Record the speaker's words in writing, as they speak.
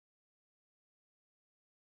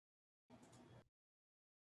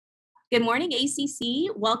Good morning,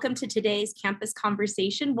 ACC. Welcome to today's campus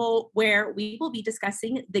conversation where we will be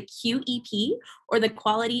discussing the QEP, or the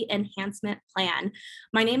Quality Enhancement Plan.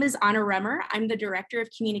 My name is Anna Remmer. I'm the Director of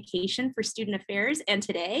Communication for Student Affairs, and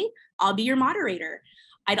today I'll be your moderator.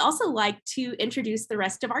 I'd also like to introduce the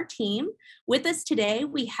rest of our team. With us today,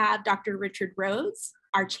 we have Dr. Richard Rhodes,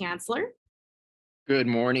 our Chancellor. Good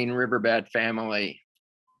morning, Riverbat family.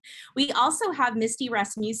 We also have Misty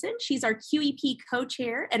Rasmussen. She's our QEP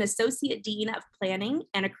co-chair and Associate Dean of Planning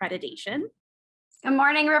and Accreditation. Good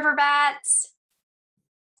morning, Riverbats.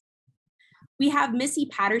 We have Missy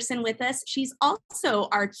Patterson with us. She's also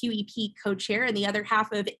our QEP co-chair and the other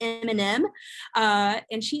half of M&M,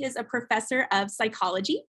 and she is a professor of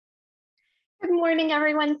psychology. Good morning,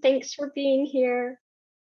 everyone. Thanks for being here.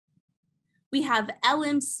 We have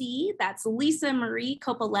LMC, that's Lisa Marie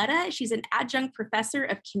Copoletta. She's an adjunct professor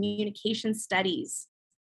of communication studies.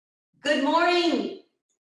 Good morning.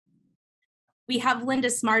 We have Linda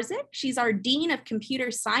Smarzik. She's our Dean of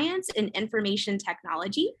Computer Science and Information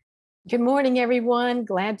Technology. Good morning, everyone.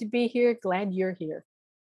 Glad to be here. Glad you're here.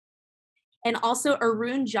 And also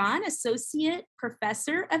Arun John, Associate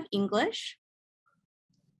Professor of English.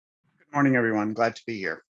 Good morning, everyone. Glad to be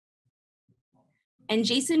here. And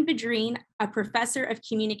Jason Bedreen, a Professor of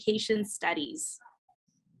Communication Studies.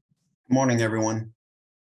 Good morning, everyone.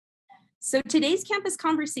 So today's campus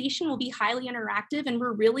conversation will be highly interactive, and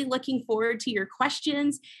we're really looking forward to your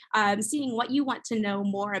questions, seeing what you want to know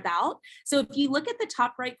more about. So if you look at the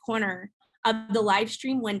top right corner of the live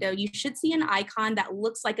stream window, you should see an icon that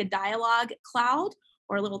looks like a dialogue cloud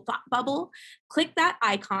or a little thought bubble. Click that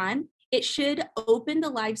icon. It should open the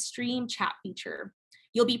live stream chat feature.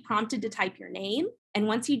 You'll be prompted to type your name. And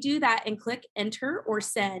once you do that and click enter or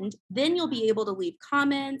send, then you'll be able to leave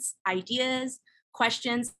comments, ideas,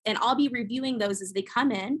 questions, and I'll be reviewing those as they come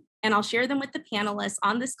in, and I'll share them with the panelists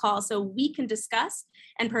on this call so we can discuss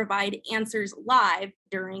and provide answers live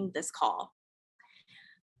during this call.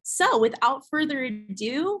 So without further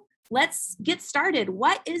ado, let's get started.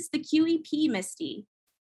 What is the QEP, Misty?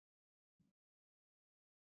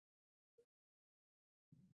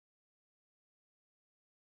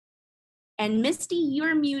 And Misty,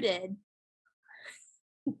 you're muted.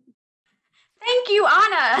 Thank you,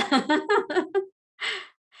 Anna.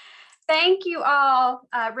 Thank you all,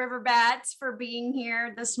 Riverbats, for being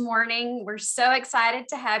here this morning. We're so excited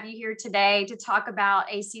to have you here today to talk about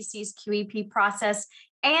ACC's QEP process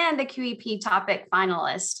and the QEP topic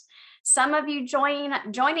finalist. Some of you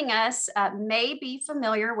joining us may be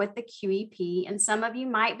familiar with the QEP, and some of you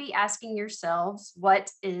might be asking yourselves, what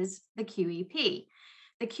is the QEP?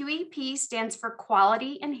 The QEP stands for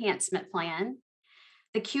Quality Enhancement Plan.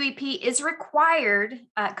 The QEP is a required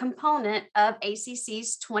component of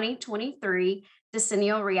ACC's 2023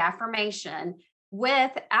 decennial reaffirmation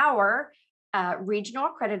with our regional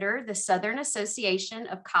accreditor, the Southern Association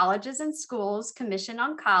of Colleges and Schools Commission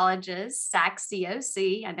on Colleges,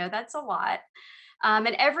 SAC-COC. I know that's a lot.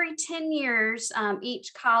 And every 10 years,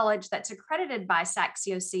 each college that's accredited by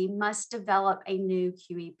SAC-COC must develop a new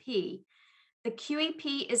QEP. The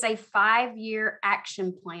QEP is a 5-year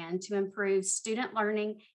action plan to improve student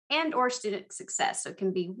learning and/or student success. So it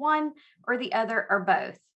can be one or the other or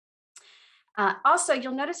both. Also,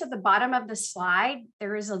 you'll notice at the bottom of the slide,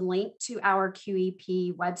 there is a link to our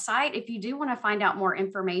QEP website. If you do want to find out more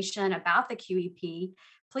information about the QEP,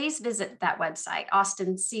 please visit that website,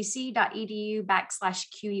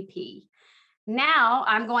 austincc.edu/QEP. Now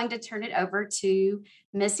I'm going to turn it over to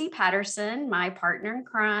Missy Patterson, my partner in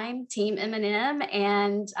crime, Team M&M,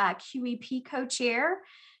 and QEP co-chair,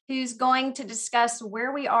 who's going to discuss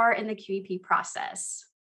where we are in the QEP process.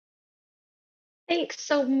 Thanks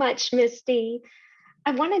so much, Misty.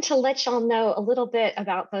 I wanted to let y'all know a little bit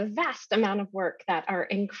about the vast amount of work that our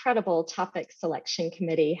incredible topic selection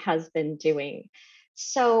committee has been doing.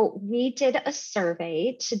 So we did a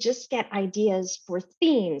survey to just get ideas for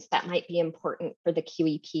themes that might be important for the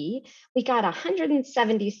QEP. We got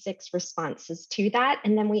 176 responses to that,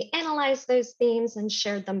 and then we analyzed those themes and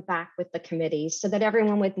shared them back with the committee so that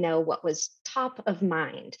everyone would know what was top of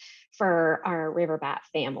mind for our Riverbat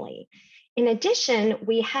family. In addition,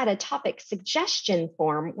 we had a topic suggestion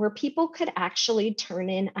form where people could actually turn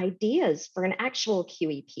in ideas for an actual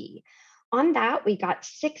QEP. On that, we got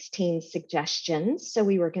 16 suggestions, so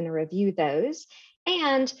we were going to review those.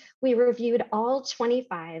 And we reviewed all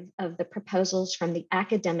 25 of the proposals from the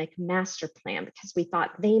academic master plan because we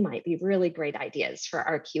thought they might be really great ideas for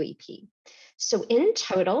our QEP. So in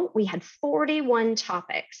total, we had 41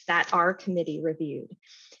 topics that our committee reviewed.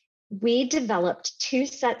 We developed 2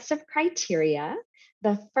 sets of criteria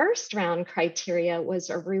The first round criteria was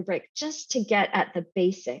a rubric just to get at the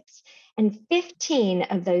basics, and 15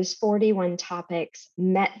 of those 41 topics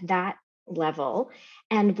met that level.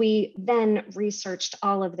 And we then researched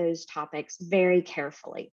all of those topics very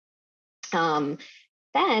carefully.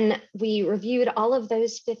 Then we reviewed all of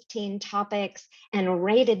those 15 topics and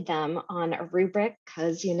rated them on a rubric,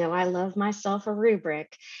 because I love myself a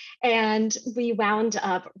rubric. And we wound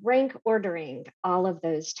up rank ordering all of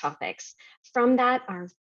those topics. From that, our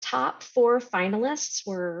top 4 finalists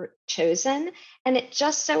were chosen. And it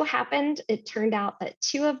just so happened, it turned out that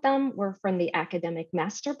 2 of them were from the academic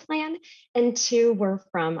master plan and 2 were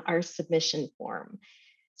from our submission form.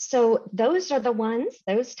 So those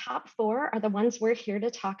top 4 are the ones we're here to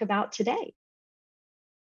talk about today.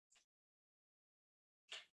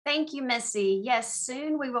 Thank you, Missy. Yes,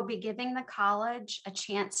 soon we will be giving the college a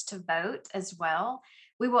chance to vote as well.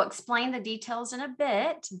 We will explain the details in a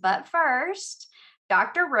bit, but first,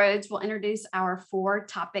 Dr. Rhodes will introduce our 4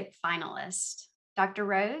 topic finalists. Dr.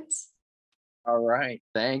 Rhodes? All right.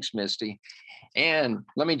 Thanks, Misty. And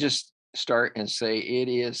let me just start and say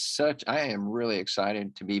I am really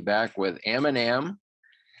excited to be back with M&M.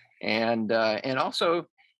 And also,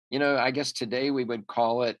 I guess today we would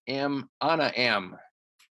call it Anna M.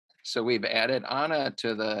 So we've added Anna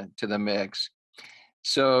to the mix.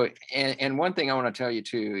 So, and one thing I want to tell you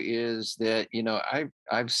too is that,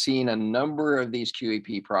 I've seen a number of these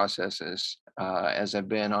QEP processes as I've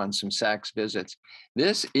been on some SACS visits.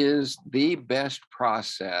 This is the best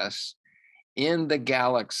process in the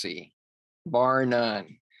galaxy, bar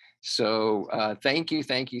none. So thank you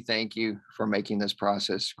for making this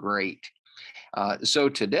process great. So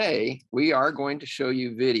today we are going to show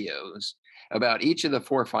you videos about each of the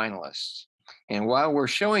 4 finalists. And while we're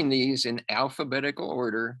showing these in alphabetical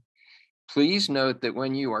order, please note that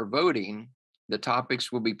when you are voting, the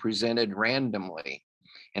topics will be presented randomly.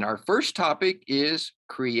 And our first topic is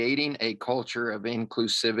creating a culture of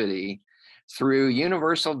inclusivity through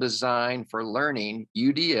Universal Design for Learning,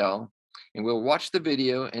 UDL. And we'll watch the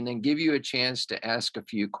video and then give you a chance to ask a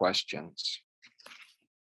few questions.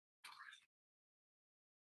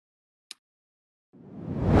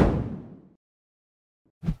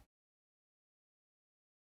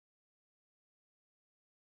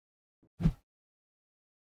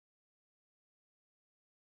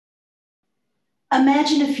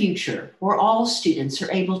 Imagine a future where all students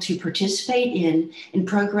are able to participate in and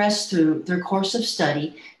progress through their course of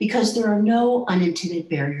study because there are no unintended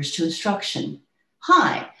barriers to instruction.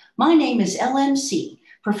 Hi, my name is LMC,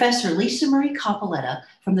 Professor Lisa Marie Capoletta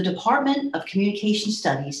from the Department of Communication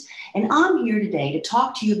Studies, and I'm here today to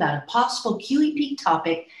talk to you about a possible QEP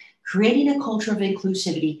topic, creating a culture of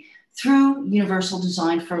inclusivity through Universal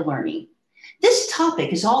Design for Learning. This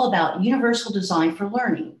topic is all about Universal Design for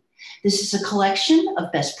Learning. This is a collection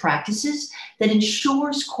of best practices that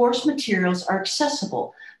ensures course materials are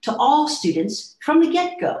accessible to all students from the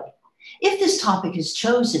get-go. If this topic is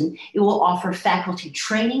chosen, it will offer faculty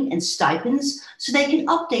training and stipends so they can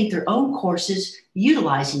update their own courses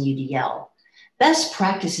utilizing UDL. Best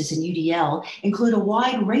practices in UDL include a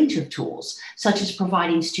wide range of tools, such as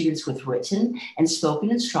providing students with written and spoken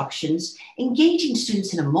instructions, engaging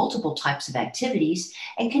students in multiple types of activities,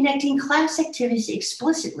 and connecting class activities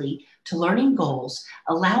explicitly to learning goals,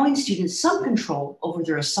 allowing students some control over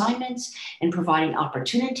their assignments and providing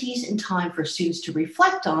opportunities and time for students to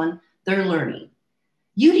reflect on their learning.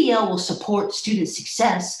 UDL will support student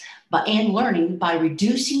success and learning by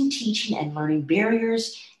reducing teaching and learning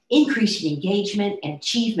barriers, increasing engagement and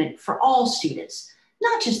achievement for all students,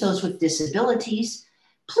 not just those with disabilities.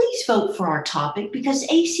 Please vote for our topic because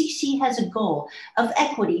ACC has a goal of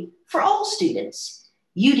equity for all students.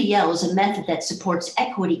 UDL is a method that supports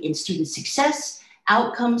equity in student success,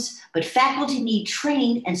 outcomes, but faculty need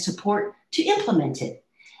training and support to implement it.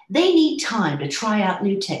 They need time to try out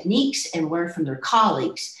new techniques and learn from their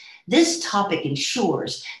colleagues. This topic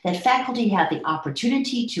ensures that faculty have the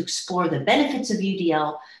opportunity to explore the benefits of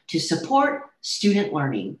UDL to support student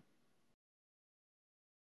learning.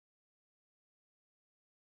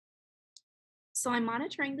 So I'm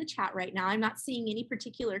monitoring the chat right now. I'm not seeing any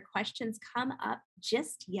particular questions come up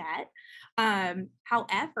just yet.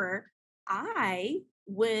 However, I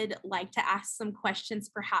would like to ask some questions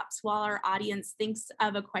perhaps while our audience thinks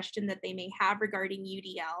of a question that they may have regarding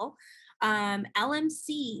UDL.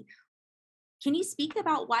 LMC, can you speak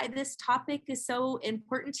about why this topic is so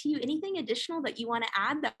important to you? Anything additional that you want to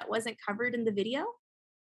add that wasn't covered in the video?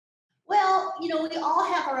 Well, we all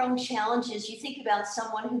have our own challenges. You think about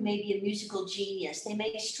someone who may be a musical genius. They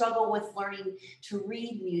may struggle with learning to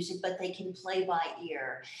read music, but they can play by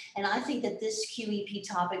ear. And I think that this QEP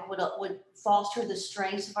topic would foster the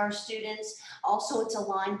strengths of our students. Also, it's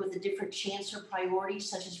aligned with the different chancellor priorities,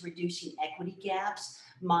 such as reducing equity gaps,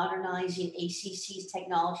 modernizing ACC's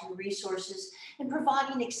technology resources, and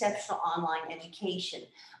providing exceptional online education,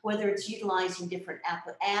 whether it's utilizing different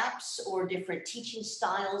apps or different teaching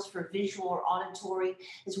styles for visual or auditory,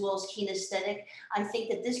 as well as kinesthetic. I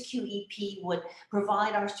think that this QEP would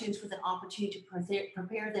provide our students with an opportunity to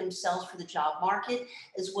prepare themselves for the job market,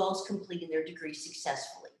 as well as completing their degree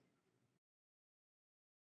successfully.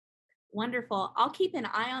 Wonderful. I'll keep an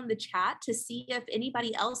eye on the chat to see if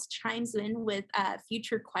anybody else chimes in with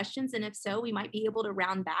future questions. And if so, we might be able to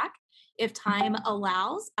round back if time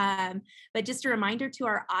allows. But just a reminder to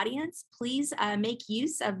our audience, please make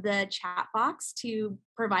use of the chat box to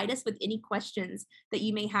provide us with any questions that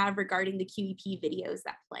you may have regarding the QEP videos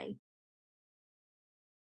that play.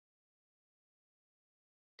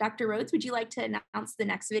 Dr. Rhodes, would you like to announce the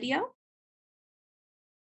next video?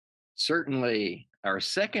 Certainly. Our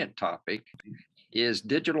second topic is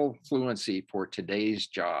digital fluency for today's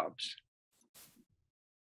jobs.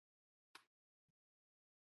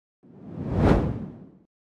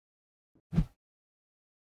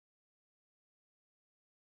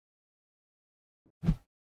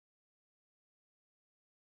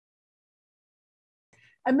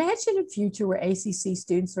 Imagine a future where ACC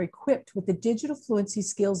students are equipped with the digital fluency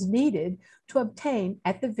skills needed to obtain,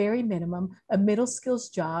 at the very minimum, a middle skills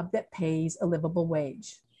job that pays a livable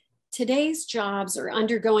wage. Today's jobs are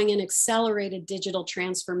undergoing an accelerated digital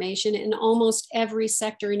transformation in almost every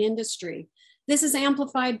sector and industry. This has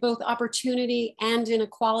amplified both opportunity and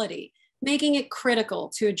inequality, making it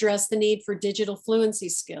critical to address the need for digital fluency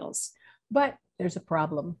skills. But there's a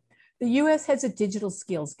problem. The US has a digital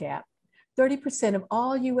skills gap. 30% of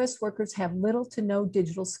all US workers have little to no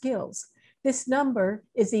digital skills. This number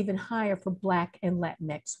is even higher for Black and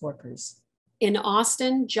Latinx workers. In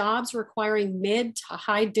Austin, jobs requiring mid to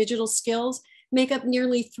high digital skills make up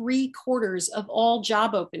nearly 3/4 of all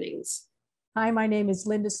job openings. Hi, my name is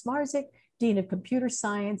Linda Smarzik, Dean of Computer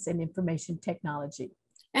Science and Information Technology.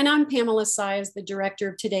 And I'm Pamela Sias, the Director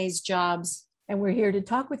of Today's Jobs. And we're here to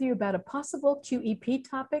talk with you about a possible QEP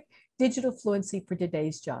topic, digital fluency for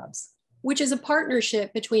today's jobs, which is a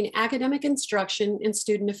partnership between academic instruction and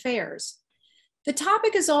student affairs. The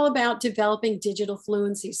topic is all about developing digital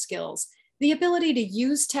fluency skills, the ability to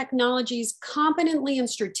use technologies competently and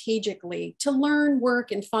strategically to learn, work,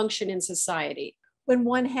 and function in society. When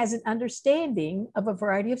one has an understanding of a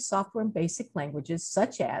variety of software and basic languages,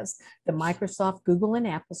 such as the Microsoft, Google, and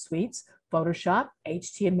Apple suites, Photoshop,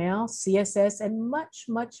 HTML, CSS, and much,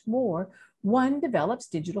 much more, one develops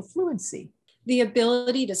digital fluency. The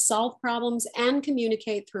ability to solve problems and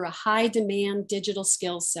communicate through a high-demand digital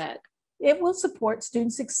skill set. It will support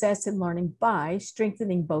student success in learning by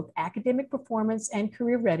strengthening both academic performance and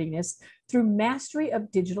career readiness through mastery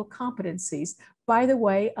of digital competencies by the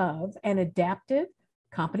way of an adaptive,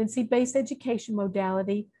 competency-based education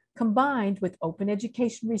modality combined with open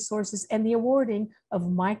education resources and the awarding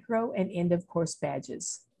of micro and end-of-course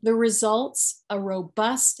badges. The results, a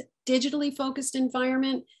robust, digitally focused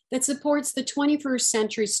environment that supports the 21st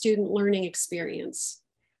century student learning experience.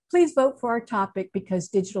 Please vote for our topic because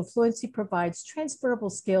digital fluency provides transferable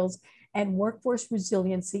skills and workforce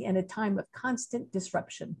resiliency in a time of constant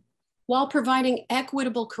disruption, while providing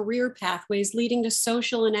equitable career pathways leading to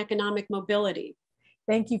social and economic mobility.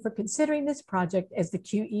 Thank you for considering this project as the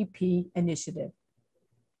QEP initiative.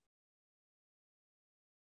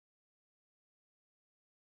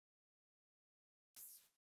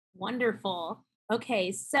 Wonderful.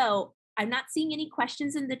 Okay, so I'm not seeing any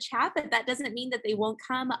questions in the chat, but that doesn't mean that they won't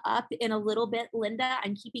come up in a little bit. Linda,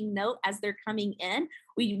 I'm keeping note as they're coming in.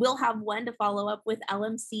 We will have one to follow up with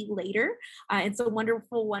LMC later. It's a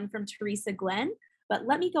wonderful one from Teresa Glenn. But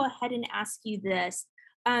let me go ahead and ask you this.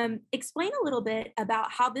 Explain a little bit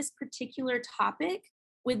about how this particular topic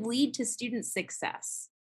would lead to student success.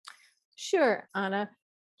 Sure, Anna.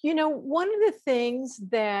 You know, one of the things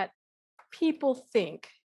that people think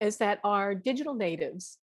is that our digital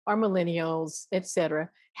natives, our millennials, et cetera,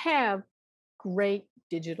 have great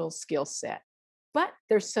digital skill set. But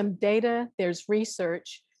there's some data, there's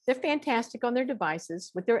research. They're fantastic on their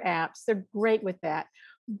devices with their apps. They're great with that.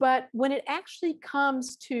 But when it actually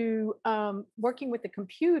comes to working with the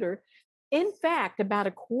computer, in fact, about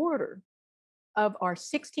a quarter of our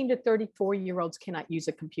 16 to 34-year-olds cannot use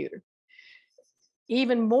a computer.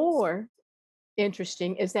 Even more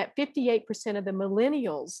interesting is that 58% of the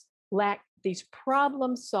millennials lack these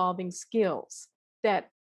problem-solving skills that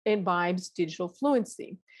imbibes digital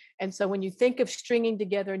fluency. And so when you think of stringing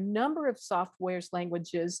together a number of software's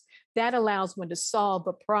languages, that allows one to solve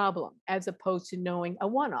a problem as opposed to knowing a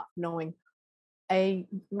one-off, knowing a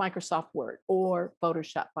Microsoft Word or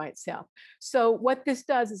Photoshop by itself. So what this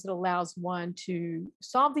does is it allows one to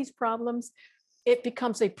solve these problems. It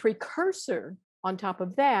becomes a precursor on top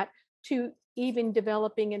of that to even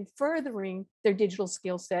developing and furthering their digital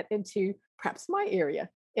skill set into perhaps my area,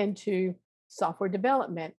 into software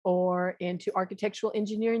development or into architectural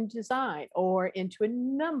engineering design or into a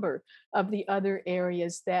number of the other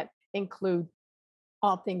areas that include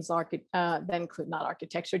all things that include not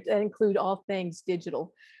architecture, that include all things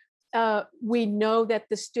digital. We know that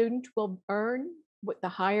the student will earn with the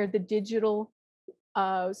higher the digital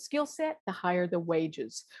skill set, the higher the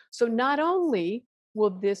wages. So not only will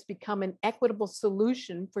this become an equitable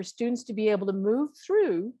solution for students to be able to move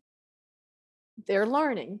through their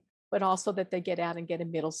learning, but also that they get out and get a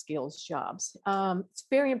middle skills jobs. It's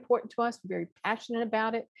very important to us, we're very passionate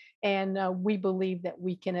about it, and we believe that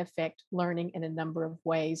we can affect learning in a number of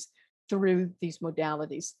ways through these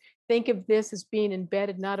modalities. Think of this as being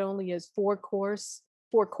embedded not only as four courses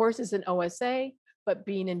in OSA, but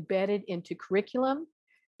being embedded into curriculum,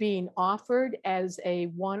 being offered as a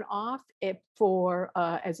one-off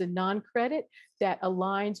as a non-credit that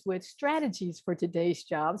aligns with strategies for today's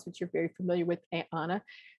jobs, which you're very familiar with, Anna,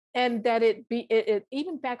 and that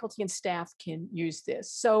even faculty and staff can use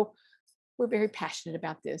this. So we're very passionate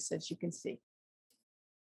about this, as you can see.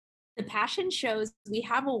 The passion shows. We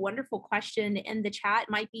have a wonderful question in the chat. It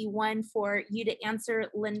might be one for you to answer,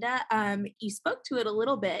 Linda. You spoke to it a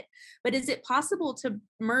little bit, but is it possible to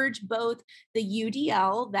merge both the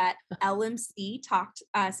UDL that LMC talked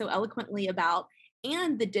so eloquently about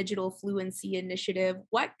and the Digital Fluency Initiative?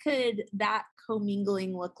 What could that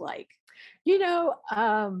commingling look like? You know,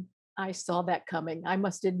 I saw that coming, I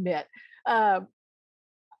must admit.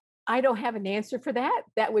 I don't have an answer for that.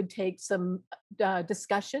 That would take some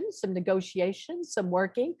discussion, some negotiation, some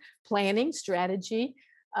working, planning, strategy.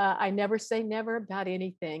 I never say never about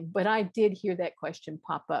anything, but I did hear that question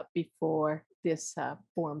pop up before this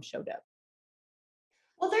forum showed up.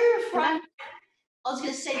 Well, I was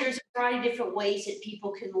going to say there's a variety of different ways that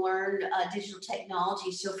people can learn digital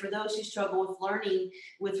technology. So for those who struggle with learning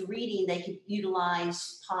with reading, they could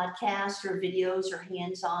utilize podcasts or videos or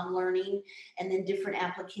hands-on learning, and then different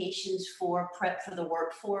applications for prep for the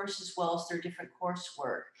workforce, as well as their different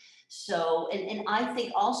coursework. So, and I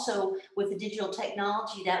think also with the digital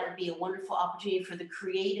technology, that would be a wonderful opportunity for the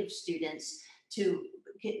creative students to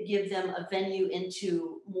give them a venue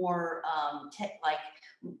into more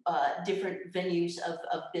different venues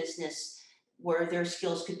of business where their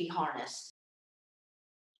skills could be harnessed.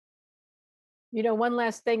 You know, one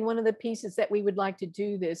last thing, one of the pieces that we would like to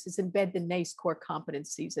do this is embed the NACE core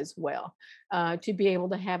competencies as well, to be able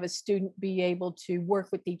to have a student be able to work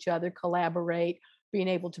with each other, collaborate, being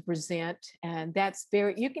able to present. And that's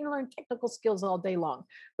you can learn technical skills all day long,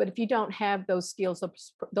 but if you don't have those skills,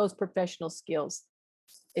 those professional skills,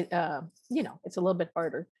 it's a little bit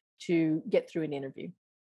harder to get through an interview.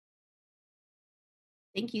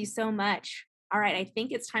 Thank you so much. All right, I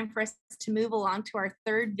think it's time for us to move along to our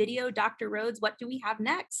third video. Dr. Rhodes, what do we have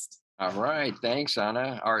next? All right, thanks,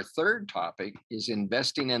 Anna. Our third topic is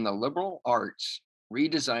investing in the liberal arts,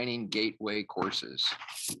 redesigning gateway courses.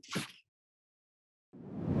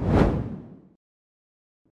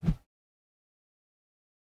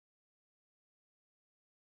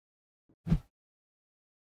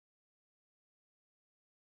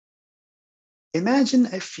 Imagine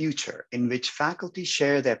a future in which faculty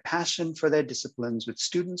share their passion for their disciplines with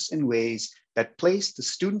students in ways that place the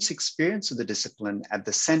student's experience of the discipline at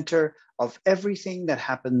the center of everything that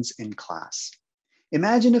happens in class.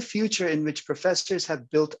 Imagine a future in which professors have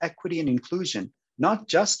built equity and inclusion, not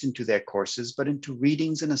just into their courses, but into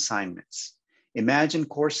readings and assignments. Imagine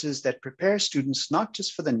courses that prepare students not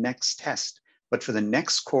just for the next test, but for the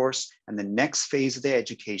next course and the next phase of their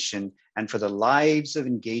education, and for the lives of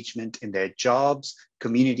engagement in their jobs,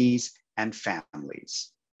 communities, and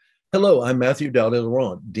families. Hello, I'm Matthew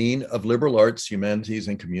Dowdell-Laurent, Dean of Liberal Arts, Humanities,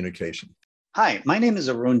 and Communication. Hi, my name is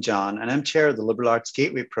Arun John, and I'm chair of the Liberal Arts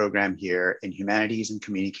Gateway program here in Humanities and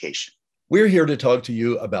Communication. We're here to talk to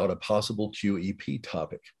you about a possible QEP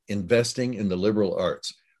topic, investing in the liberal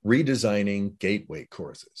arts, redesigning gateway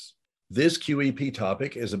courses. This QEP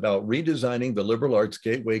topic is about redesigning the liberal arts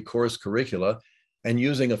gateway course curricula and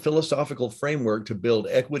using a philosophical framework to build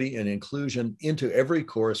equity and inclusion into every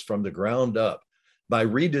course from the ground up by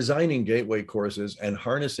redesigning gateway courses and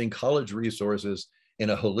harnessing college resources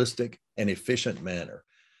in a holistic and efficient manner.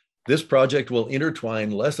 This project will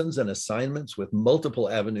intertwine lessons and assignments with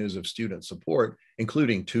multiple avenues of student support,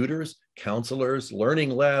 including tutors, counselors,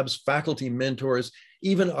 learning labs, faculty mentors,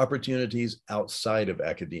 even opportunities outside of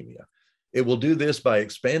academia. It will do this by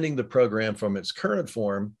expanding the program from its current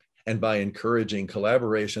form and by encouraging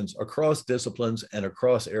collaborations across disciplines and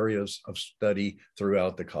across areas of study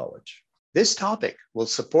throughout the college. This topic will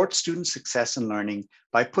support student success and learning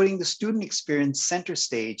by putting the student experience center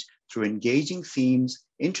stage through engaging themes,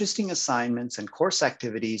 interesting assignments, and course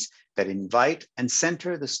activities that invite and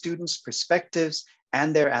center the students' perspectives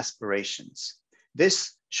and their aspirations.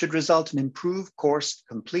 This should result in improved course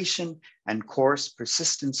completion and course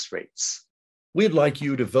persistence rates. We'd like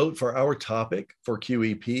you to vote for our topic for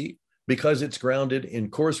QEP because it's grounded in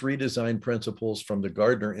course redesign principles from the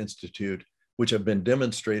Gardner Institute, which have been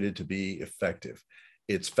demonstrated to be effective.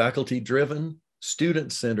 It's faculty-driven,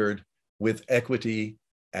 student-centered, with equity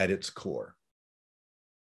at its core.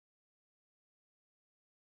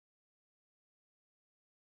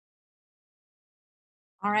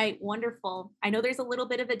 All right, wonderful. I know there's a little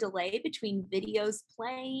bit of a delay between videos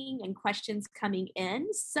playing and questions coming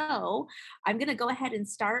in. So I'm gonna go ahead and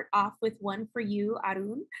start off with one for you,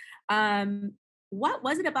 Arun. What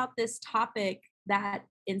was it about this topic that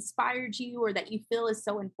inspired you or that you feel is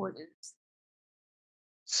so important?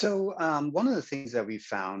 So one of the things that we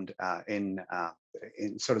found in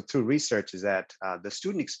sort of through research is that the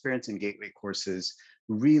student experience in gateway courses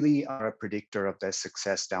really are a predictor of their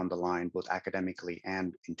success down the line, both academically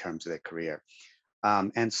and in terms of their career.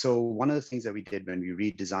 And so one of the things that we did when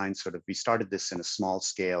we redesigned, we started this in a small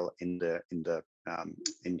scale in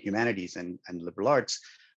humanities and liberal arts.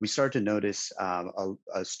 We started to notice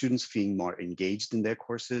students being more engaged in their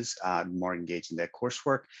courses, more engaged in their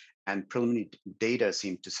coursework, and preliminary data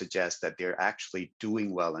seem to suggest that they're actually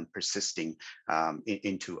doing well and persisting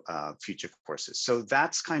into future courses. So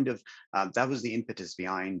that's kind of, that was the impetus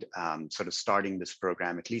behind sort of starting this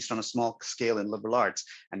program, at least on a small scale in liberal arts.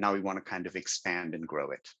 And now we want to kind of expand and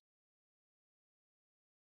grow it.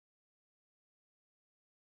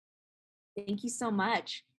 Thank you so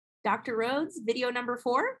much. Dr. Rhodes, video number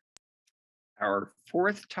 4. Our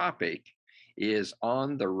fourth topic is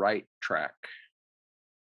on the right track.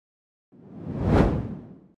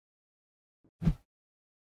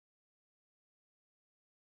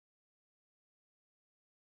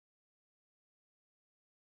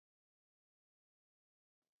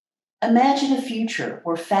 Imagine a future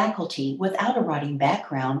where faculty without a writing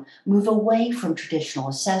background move away from traditional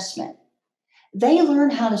assessment. They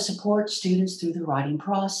learn how to support students through the writing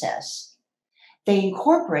process. They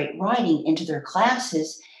incorporate writing into their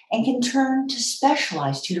classes and can turn to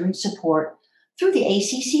specialized tutoring support through the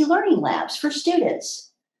ACC Learning Labs for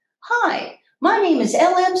students. Hi, my name is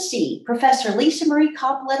LMC, Professor Lisa Marie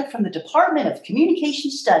Copoletta from the Department of Communication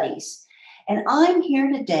Studies, and I'm here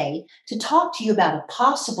today to talk to you about a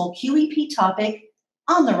possible QEP topic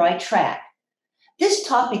on the right track. This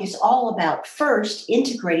topic is all about first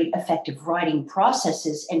integrating effective writing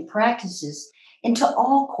processes and practices into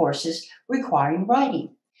all courses requiring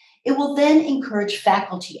writing. It will then encourage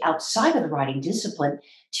faculty outside of the writing discipline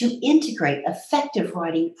to integrate effective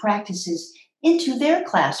writing practices into their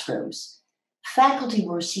classrooms. Faculty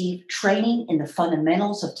will receive training in the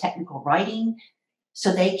fundamentals of technical writing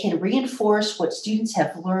so they can reinforce what students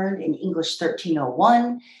have learned in English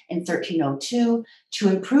 1301 and 1302 to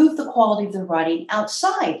improve the quality of their writing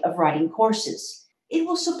outside of writing courses. It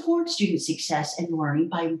will support student success and learning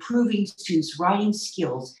by improving students' writing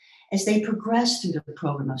skills as they progress through the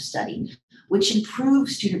program of study, which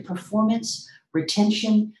improves student performance,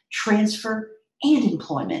 retention, transfer, and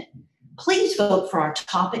employment. Please vote for our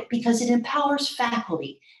topic because it empowers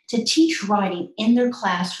faculty to teach writing in their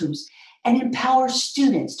classrooms and empowers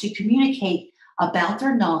students to communicate about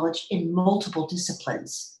their knowledge in multiple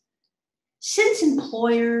disciplines. Since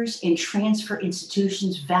employers and transfer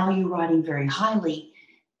institutions value writing very highly,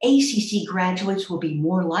 ACC graduates will be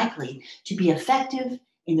more likely to be effective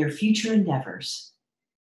in their future endeavors.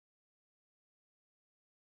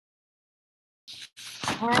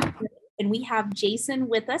 All right. And we have Jason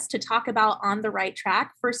with us to talk about On the Right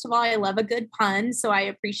Track. First of all, I love a good pun, so I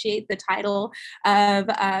appreciate the title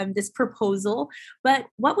of this proposal. But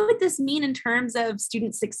what would this mean in terms of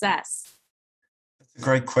student success?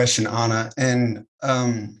 Great question, Anna. And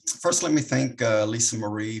first, let me thank Lisa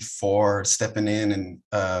Marie for stepping in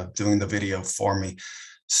and doing the video for me.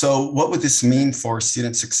 So what would this mean for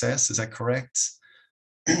student success? Is that correct?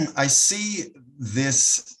 I see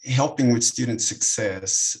this helping with student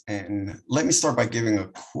success. And let me start by giving a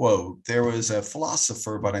quote. There was a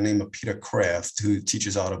philosopher by the name of Peter Kraft, who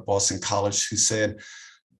teaches out of Boston College, who said,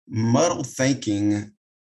 "Muddled thinking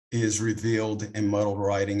is revealed in muddled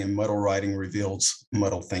writing, and muddled writing reveals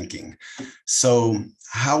muddled thinking. So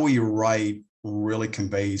how we write really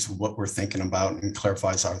conveys what we're thinking about and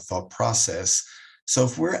clarifies our thought process. So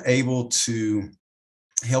if we're able to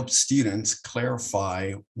help students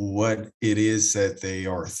clarify what it is that they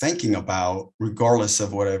are thinking about, regardless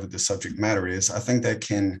of whatever the subject matter is, I think that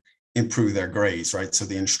can improve their grades, right? So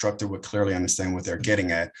the instructor would clearly understand what they're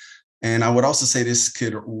getting at. And I would also say this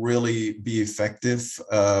could really be effective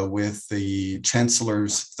with the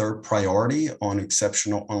Chancellor's third priority on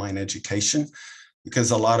exceptional online education,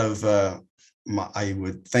 because a lot of, I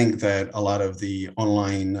would think that a lot of the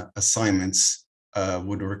online assignments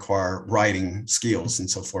would require writing skills and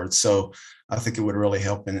so forth. So I think it would really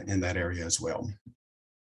help in that area as well.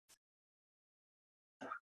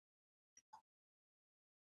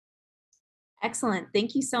 Excellent.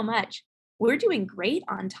 Thank you so much. We're doing great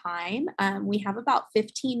on time. We have about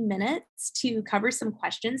 15 minutes to cover some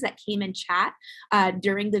questions that came in chat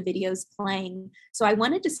during the videos playing. So I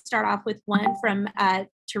wanted to start off with one from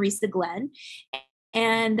Teresa Glenn.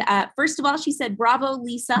 And first of all, she said, bravo,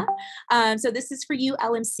 Lisa. So this is for you,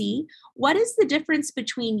 LMC. What is the difference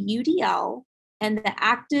between UDL and the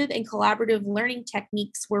active and collaborative learning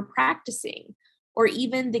techniques we're practicing, or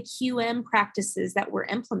even the QM practices that we're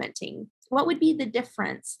implementing? What would be the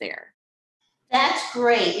difference there? That's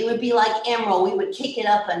great. It would be like Emerald. We would kick it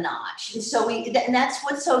up a notch. And so and that's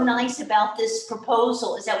what's so nice about this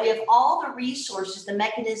proposal, is that we have all the resources, the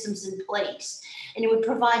mechanisms in place, and it would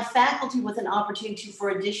provide faculty with an opportunity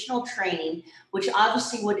for additional training, which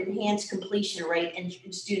obviously would enhance completion rate and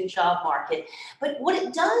student job market. But what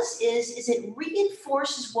it does is it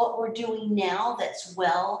reinforces what we're doing now that's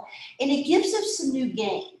well, and it gives us some new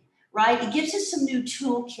game, right? It gives us some new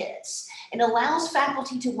toolkits and allows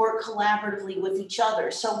faculty to work collaboratively with each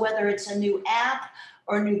other. So whether it's a new app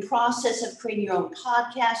or a new process of creating your own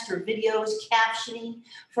podcast or videos, captioning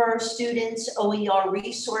for our students, OER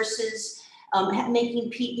resources,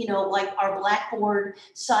 making, like our Blackboard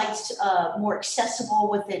sites more accessible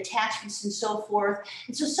with the attachments and so forth.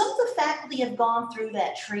 And so some of the faculty have gone through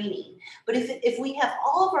that training. But if we have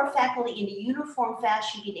all of our faculty in a uniform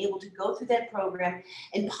fashion being able to go through that program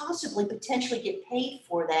and possibly potentially get paid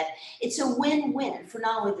for that, it's a win-win for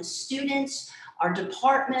not only the students, our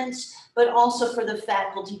departments, but also for the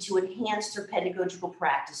faculty to enhance their pedagogical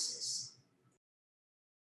practices.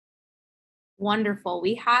 Wonderful.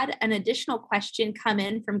 We had an additional question come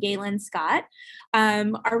in from Galen Scott.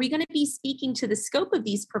 Are we going to be speaking to the scope of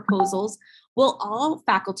these proposals? Will all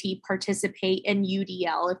faculty participate in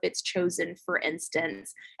UDL if it's chosen, for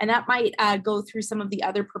instance? And that might go through some of the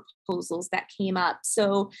other proposals that came up.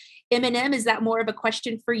 So M&M, is that more of a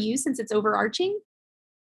question for you since it's overarching?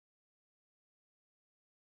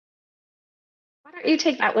 Why don't you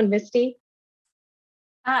take that one, Misty?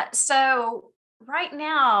 So right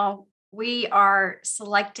now, we are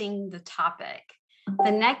selecting the topic.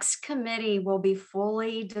 The next committee will be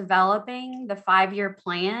fully developing the 5-year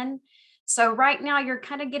plan. So right now you're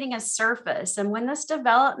kind of getting a surface. And when this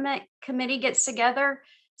development committee gets together,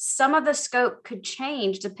 some of the scope could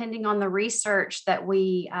change depending on the research that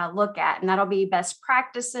we look at. And that'll be best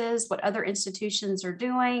practices, what other institutions are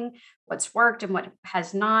doing, what's worked and what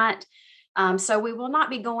has not. So we will not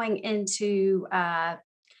be going into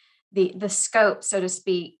the scope, so to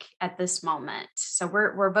speak, at this moment. So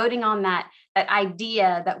we're voting on that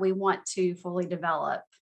idea that we want to fully develop.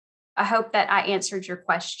 I hope that I answered your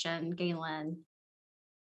question, Galen.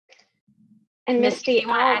 And Misty, you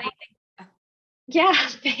want to add anything? Yeah,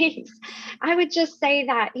 thanks. I would just say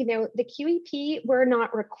that, the QEP, we're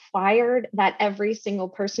not required that every single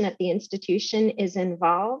person at the institution is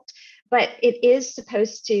involved, but it is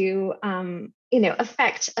supposed to,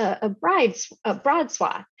 affect a broad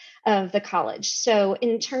swath of the college. So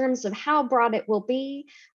in terms of how broad it will be,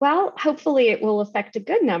 well, hopefully it will affect a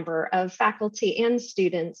good number of faculty and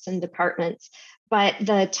students and departments. But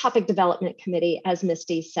the topic development committee, as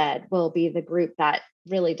Misty said, will be the group that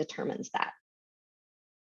really determines that.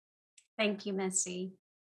 Thank you, Missy.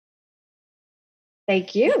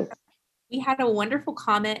 Thank you. We had a wonderful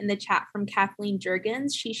comment in the chat from Kathleen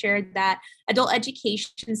Jurgens. She shared that adult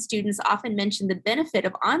education students often mention the benefit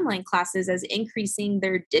of online classes as increasing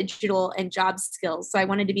their digital and job skills. So I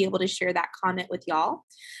wanted to be able to share that comment with y'all.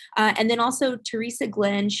 And then also Teresa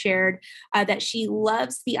Glenn shared that she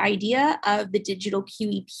loves the idea of the digital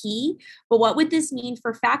QEP, but what would this mean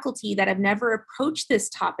for faculty that have never approached this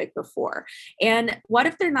topic before? And what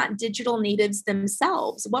if they're not digital natives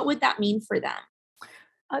themselves? What would that mean for them?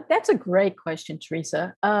 That's a great question,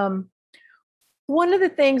 Teresa. One of the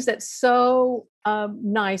things that's so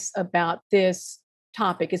nice about this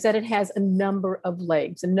topic is that it has a number of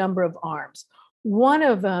legs, a number of arms. One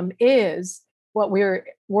of them is what we're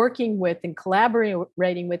working with and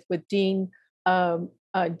collaborating with Dean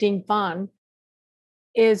Fan,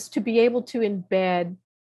 is to be able to embed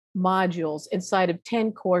modules inside of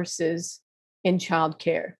 10 courses in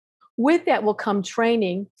childcare. With that will come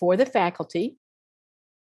training for the faculty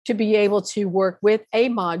to be able to work with a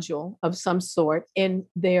module of some sort in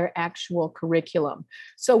their actual curriculum.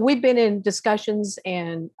 So we've been in discussions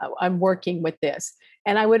and I'm working with this.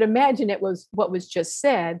 And I would imagine it was what was just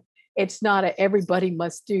said. It's not everybody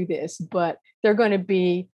must do this, but they're going to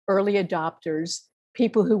be early adopters,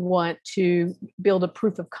 people who want to build a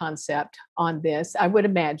proof of concept on this, I would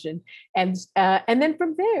imagine. And then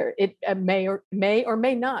from there, it may or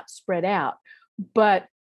may not spread out. But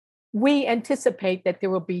we anticipate that there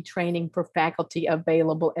will be training for faculty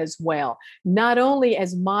available as well, not only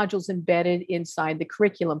as modules embedded inside the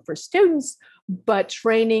curriculum for students, but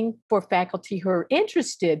training for faculty who are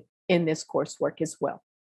interested in this coursework as well.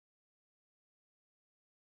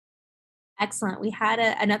 Excellent. We had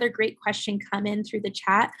another great question come in through the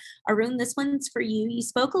chat. Arun, this one's for you. You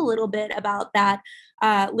spoke a little bit about that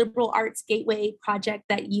liberal arts gateway project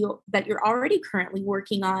that you're already currently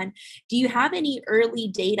working on. Do you have any early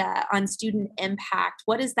data on student impact?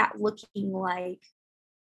 What is that looking like?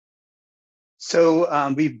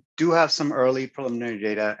 So we do have some early preliminary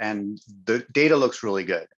data, and the data looks really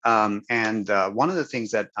good. And one of the things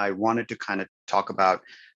that I wanted to kind of talk about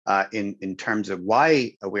in terms of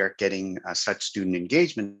why we are getting such student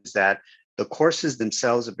engagement is that the courses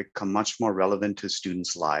themselves have become much more relevant to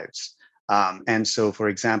students' lives. And so, for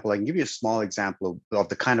example, I can give you a small example of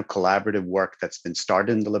the kind of collaborative work that's been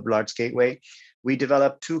started in the Liberal Arts Gateway. We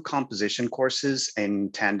developed 2 composition courses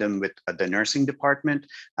in tandem with the nursing department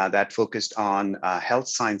that focused on health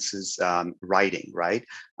sciences writing, right?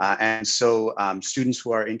 And so students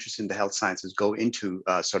who are interested in the health sciences go into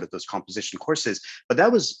sort of those composition courses, but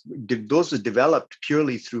those were developed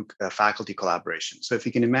purely through faculty collaboration. So if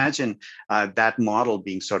you can imagine that model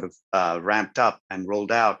being sort of ramped up and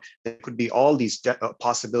rolled out, there could be all these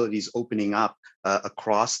possibilities opening up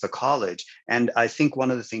across the college. And I think one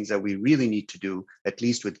of the things that we really need to do, at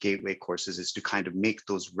least with gateway courses, is to kind of make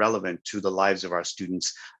those relevant to the lives of our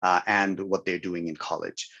students and what they're doing in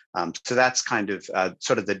college. So that's kind of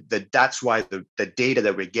sort of that's why the data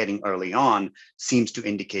that we're getting early on seems to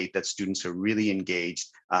indicate that students are really engaged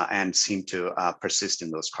and seem to persist in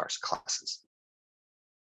those classes.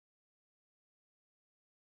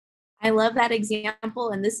 I love that example,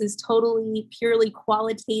 and this is totally purely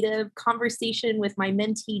qualitative conversation with my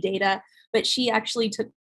mentee data, but she actually took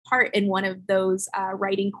part in one of those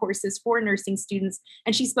writing courses for nursing students,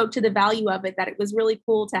 and she spoke to the value of it, that it was really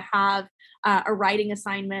cool to have a writing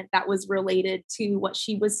assignment that was related to what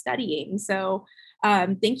she was studying. So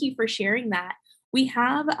thank you for sharing that. We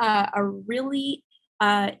have a really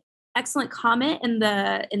excellent comment in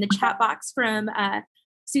the chat box from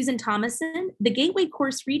Susan Thomason. The Gateway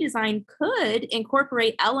course redesign could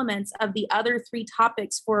incorporate elements of the other 3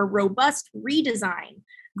 topics for a robust redesign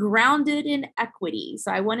grounded in equity. So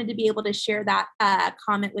I wanted to be able to share that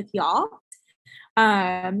comment with y'all.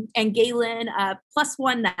 And Galen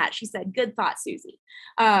 +1 that. She said, good thought, Susie.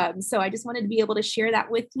 So I just wanted to be able to share that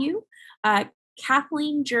with you.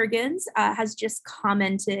 Kathleen Jurgens has just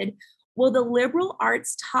commented, will the liberal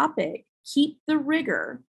arts topic keep the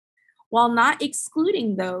rigor while not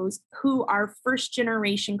excluding those who are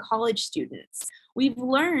first-generation college students? We've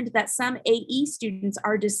learned that some AE students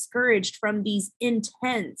are discouraged from these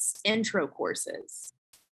intense intro courses.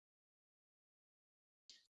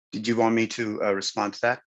 Did you want me to respond to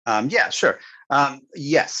that? Yeah, sure.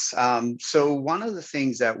 Yes. So one of the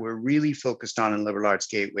things that we're really focused on in Liberal Arts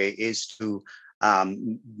Gateway is to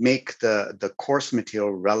make the course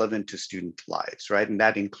material relevant to student lives, right? And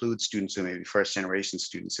that includes students who may be first generation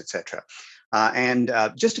students, et cetera. And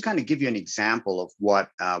just to kind of give you an example of what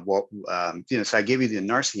so I gave you the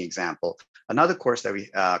nursing example. Another course that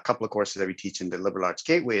a couple of courses that we teach in the Liberal Arts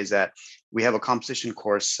Gateway is that we have a composition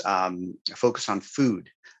course focused on food.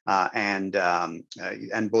 And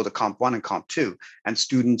both a Comp 1 and Comp 2. And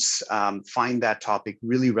students find that topic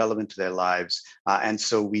really relevant to their lives. And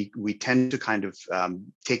so we tend to kind of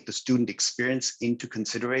take the student experience into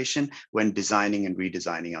consideration when designing and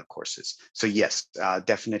redesigning our courses. So yes,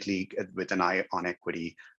 definitely with an eye on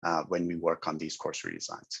equity when we work on these course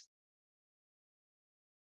redesigns.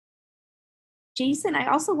 Jason, I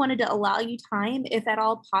also wanted to allow you time, if at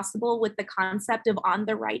all possible, with the concept of on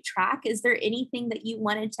the right track. Is there anything that you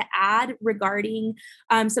wanted to add regarding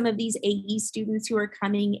some of these AE students who are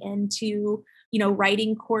coming into,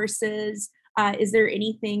 writing courses? Is there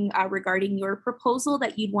anything regarding your proposal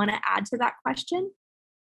that you'd want to add to that question?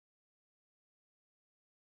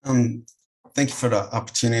 Thank you for the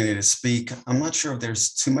opportunity to speak. I'm not sure if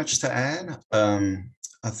there's too much to add.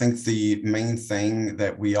 I think the main thing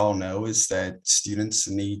that we all know is that students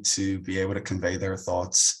need to be able to convey their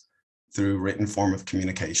thoughts through written form of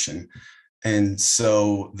communication. And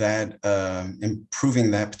so that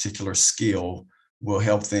improving that particular skill will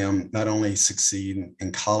help them not only succeed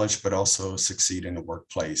in college, but also succeed in the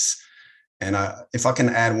workplace. And if I can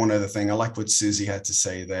add one other thing, I like what Susie had to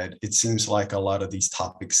say, that it seems like a lot of these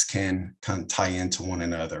topics can kind of tie into one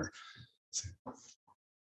another.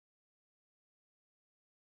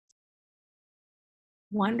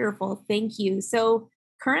 Wonderful, thank you. So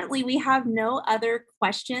currently we have no other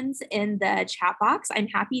questions in the chat box. I'm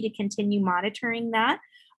happy to continue monitoring that.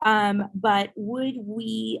 But would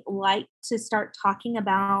we like to start talking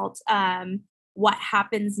about what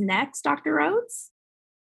happens next, Dr. Rhodes?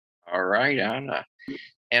 All right, Anna.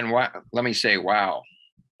 And let me say, wow.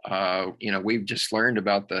 We've just learned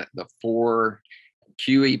about the 4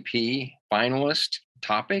 QEP finalist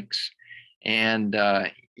topics. And,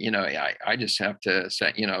 I just have to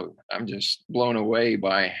say, I'm just blown away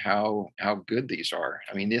by how good these are.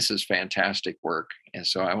 I mean, this is fantastic work. And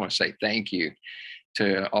so I want to say thank you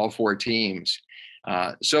to all 4 teams.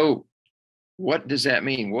 So what does that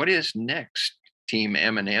mean? What is next, Team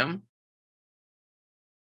M&M?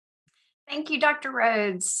 Thank you, Dr.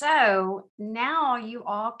 Rhodes. So now you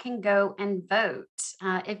all can go and vote.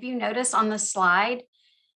 If you notice on the slide,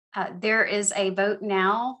 there is a vote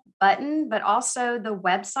now button, but also the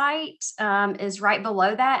website is right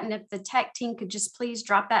below that. And if the tech team could just please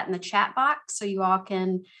drop that in the chat box so you all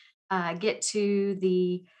can get to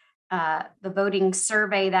the voting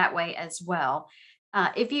survey that way as well.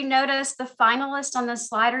 If you notice the finalists on the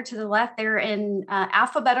slider to the left, they're in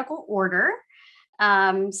alphabetical order.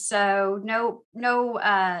 So no,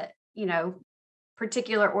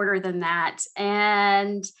 particular order than that.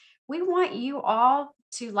 And we want you all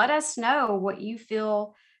to let us know what you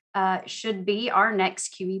feel should be our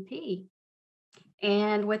next QEP.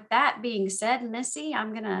 And with that being said, Missy,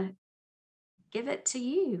 I'm going to give it to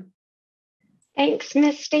you. Thanks,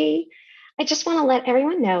 Misty. I just want to let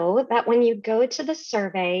everyone know that when you go to the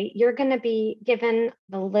survey, you're going to be given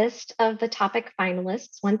the list of the topic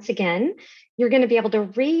finalists. Once again, you're going to be able to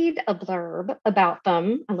read a blurb about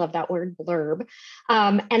them. I love that word, blurb.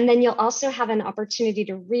 And then you'll also have an opportunity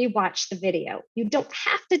to rewatch the video. You don't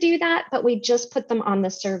have to do that, but we just put them on the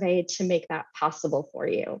survey to make that possible for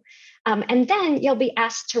you. And then you'll be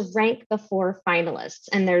asked to rank the 4 finalists.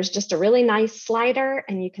 And there's just a really nice slider,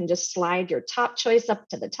 and you can just slide your top choice up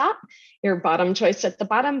to the top, your bottom choice at the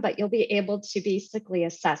bottom, but you'll be able to basically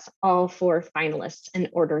assess all 4 finalists and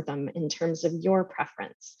order them in terms of your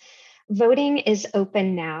preference. Voting is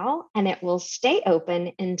open now, and it will stay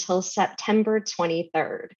open until September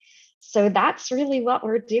 23rd. So that's really what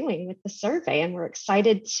we're doing with the survey, and we're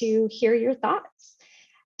excited to hear your thoughts.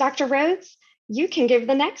 Dr. Rhodes, you can give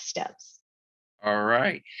the next steps. All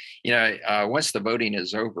right. Once the voting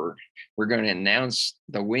is over, we're going to announce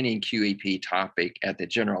the winning QEP topic at the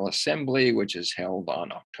General Assembly, which is held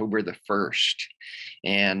on October the 1st.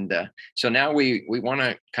 And so now we want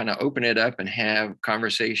to kind of open it up and have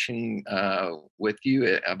conversation with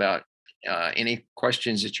you about any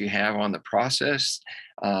questions that you have on the process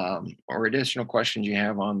or additional questions you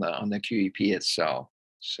have on the QEP itself.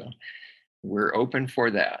 So we're open for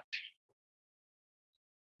that.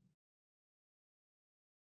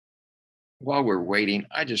 While we're waiting,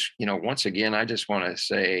 I just, once again, I just want to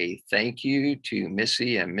say thank you to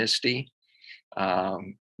Missy and Misty.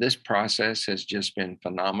 This process has just been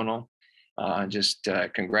phenomenal.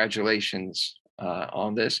 Congratulations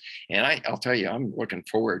on this. And I'll tell you, I'm looking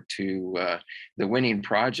forward to the winning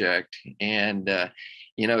project. And,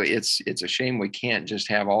 it's a shame we can't just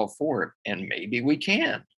have all 4, and maybe we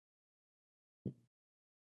can.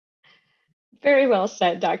 Very well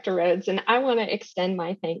said, Dr. Rhodes. And I want to extend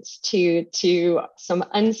my thanks to some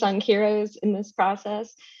unsung heroes in this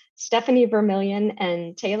process. Stephanie Vermillion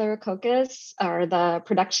and Taylor Kokos are the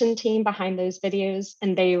production team behind those videos,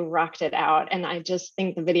 and they rocked it out. And I just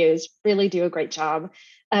think the videos really do a great job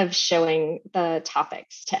of showing the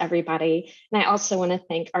topics to everybody. And I also want to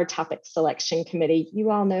thank our topic selection committee.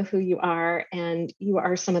 You all know who you are, and you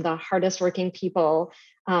are some of the hardest working people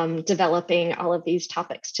developing all of these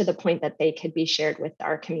topics to the point that they could be shared with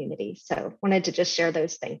our community. So wanted to just share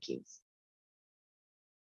those thank yous.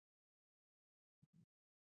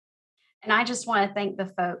 And I just want to thank the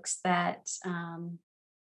folks that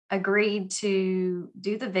agreed to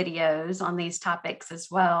do the videos on these topics as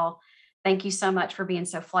well. thank you so much for being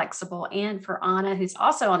so flexible, and for Anna, who's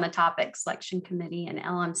also on the topic selection committee and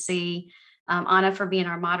LMC. Anna, for being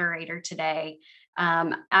our moderator today.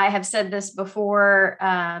 I have said this before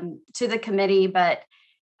to the committee, but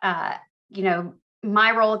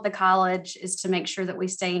my role at the college is to make sure that we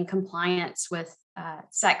stay in compliance with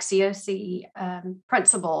SAC-COC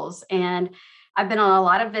principles. And I've been on a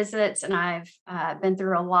lot of visits, and I've been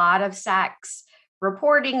through a lot of SACs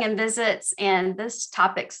reporting and visits, and this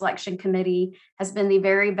topic selection committee has been the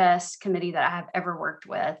very best committee that I have ever worked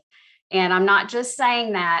with. And I'm not just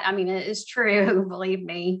saying that. I mean, it is true, believe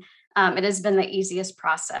me. It has been the easiest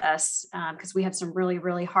process because we have some really,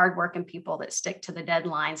 really hardworking people that stick to the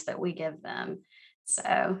deadlines that we give them.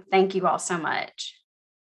 So thank you all so much.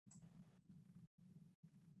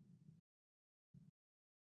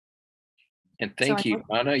 And thank you,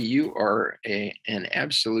 Anna. You are an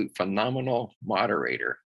absolute phenomenal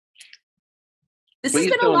moderator. This has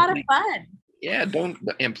been a lot of fun. Yeah,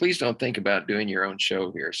 please don't think about doing your own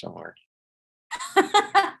show here somewhere.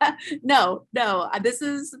 No, this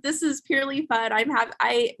is purely fun.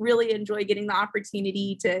 I really enjoy getting the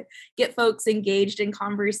opportunity to get folks engaged in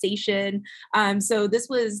conversation. So this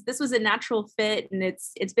was a natural fit, and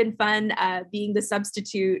it's been fun being the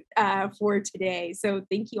substitute for today. So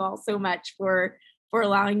thank you all so much for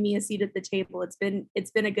allowing me a seat at the table. It's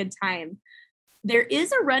been a good time. There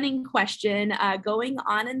is a running question going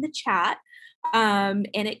on in the chat, and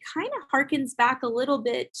it kind of harkens back a little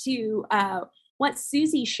bit to what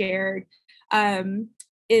Susie shared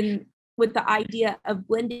with the idea of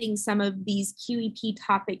blending some of these QEP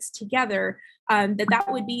topics together, that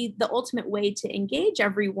would be the ultimate way to engage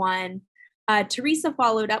everyone. Teresa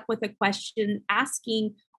followed up with a question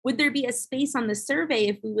asking, would there be a space on the survey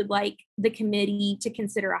if we would like the committee to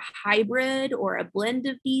consider a hybrid or a blend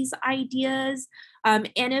of these ideas? And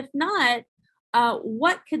if not,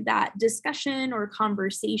 what could that discussion or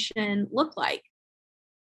conversation look like?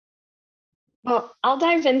 Well, I'll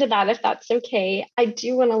dive into that if that's okay. I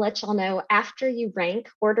do want to let y'all know, after you rank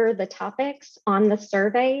order the topics on the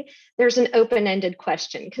survey, there's an open-ended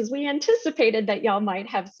question because we anticipated that y'all might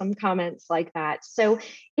have some comments like that. So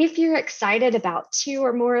if you're excited about 2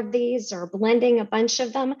 or more of these or blending a bunch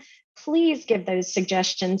of them, please give those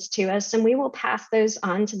suggestions to us and we will pass those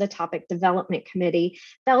on to the topic development committee.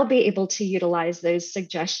 They'll be able to utilize those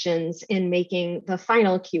suggestions in making the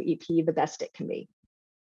final QEP the best it can be.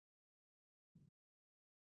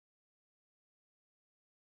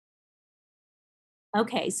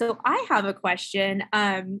 Okay, so I have a question.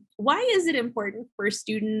 Why is it important for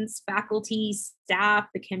students, faculty, staff,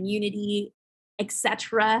 the community,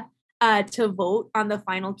 etc., to vote on the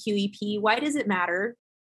final QEP? Why does it matter?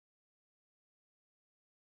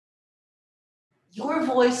 Your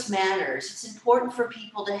voice matters. It's important for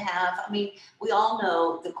people to have, I mean, we all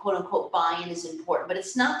know the quote unquote buy-in is important, but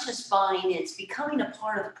it's not just buying, it's becoming a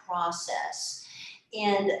part of the process.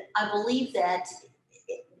 And I believe that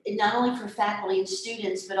not only for faculty and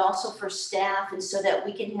students, but also for staff, and so that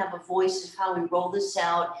we can have a voice of how we roll this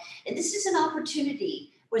out. And this is an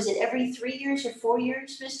opportunity. Was it every 3 years or 4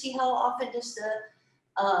 years, Misty? How often does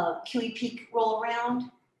the QEP roll around?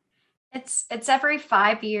 It's every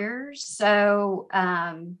 5 years. So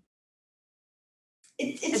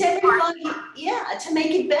it's every 5 years, yeah, to make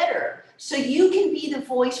it better. So you can be the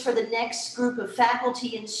voice for the next group of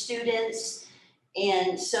faculty and students.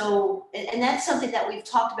 And so, and that's something that we've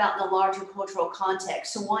talked about in the larger cultural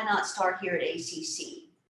context. So why not start here at ACC?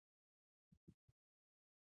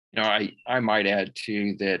 I might add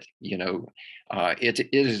too that, it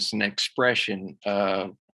is an expression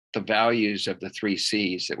of the values of the 3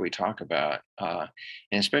 C's that we talk about. And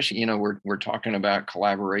especially, we're talking about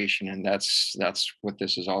collaboration, and that's what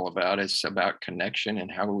this is all about. It's about connection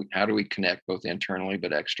and how do we connect both internally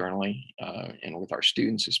but externally, and with our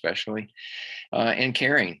students especially, and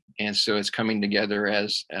caring. And so it's coming together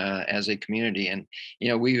as a community. And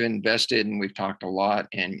we've invested and we've talked a lot,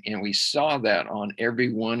 and we saw that on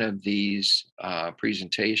every one of these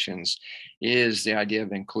presentations is the idea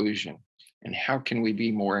of inclusion. And how can we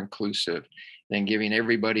be more inclusive than giving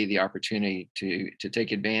everybody the opportunity to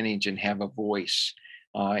take advantage and have a voice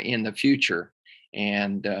in the future?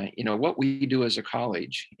 And what we do as a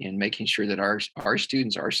college in making sure that our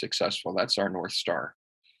students are successful, that's our North Star.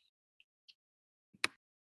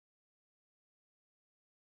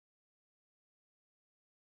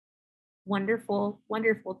 Wonderful.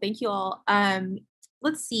 Thank you all.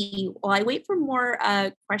 Let's see. While I wait for more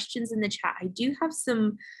questions in the chat, I do have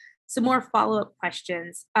some more follow-up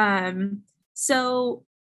questions. So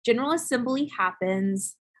General Assembly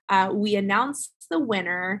happens. We announce the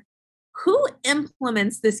winner. who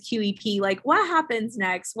implements this QEP? Like, what happens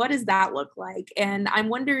next? What does that look like? And I'm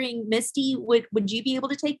wondering, Misty, would you be able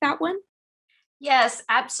to take that one? Yes,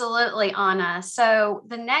 absolutely, Anna. So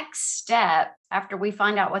the next step after we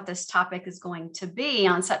find out what this topic is going to be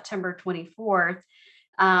on September 24th,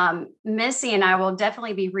 Missy and I will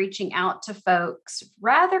definitely be reaching out to folks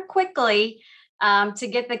rather quickly to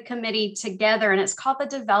get the committee together, and it's called the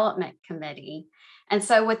Development Committee. And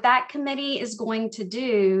so what that committee is going to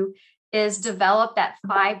do is develop that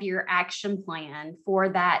 5-year action plan for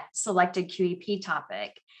that selected QEP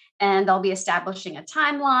topic. And they'll be establishing a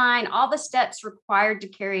timeline, all the steps required to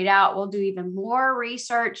carry it out. We'll do even more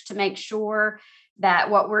research to make sure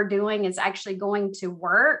that what we're doing is actually going to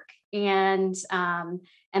work and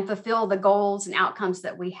fulfill the goals and outcomes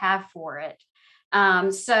that we have for it.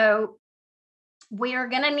 So we are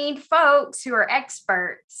going to need folks who are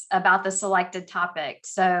experts about the selected topic.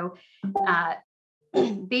 So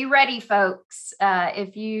be ready, folks,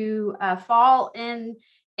 if you fall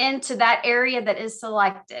into that area that is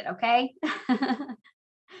selected, okay?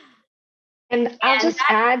 And I'll just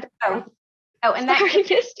add. And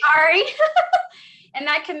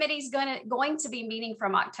that committee is going to be meeting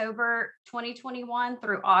from October 2021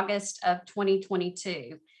 through August of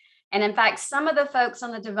 2022. And in fact, some of the folks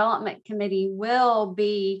on the development committee will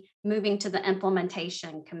be moving to the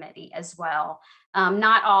implementation committee as well.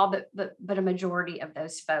 Not all, but a majority of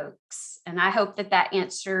those folks. And I hope that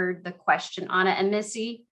answered the question, Anna. And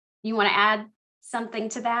Missy, you want to add something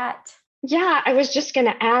to that? Yeah, I was just going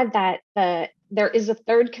to add that there is a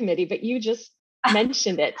third committee, but you just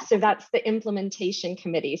mentioned it. So that's the implementation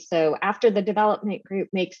committee. So after the development group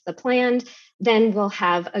makes the plan, then we'll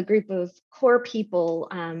have a group of core people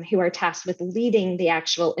who are tasked with leading the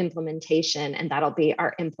actual implementation, and that'll be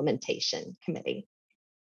our implementation committee.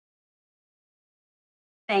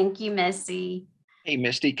 Thank you, Missy. Hey,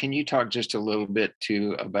 Misty, can you talk just a little bit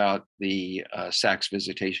too about the SACS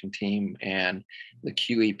visitation team and the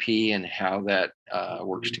QEP and how that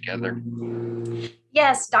works together?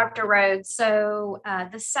 Yes, Dr. Rhodes. So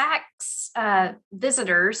the SACS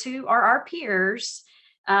visitors, who are our peers,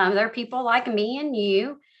 they're people like me and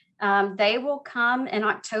you. They will come in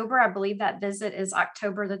October. I believe that visit is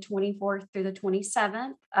October the 24th through the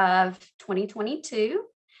 27th of 2022.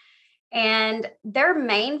 And their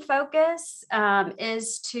main focus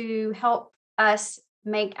is to help us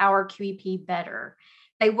make our QEP better.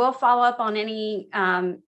 They will follow up on any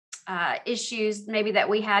issues maybe that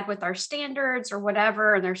we had with our standards or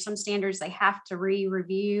whatever, and there's some standards they have to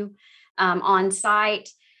re-review on site,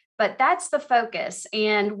 but that's the focus.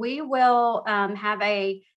 And we will have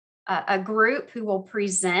a group who will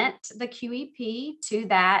present the QEP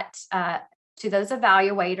to those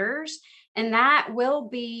evaluators. And that will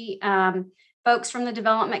be folks from the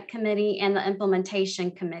development committee and the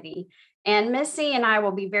implementation committee. And Missy and I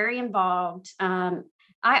will be very involved. I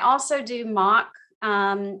also do mock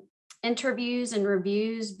interviews and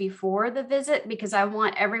reviews before the visit because I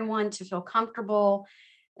want everyone to feel comfortable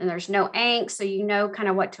and there's no angst, so you know kind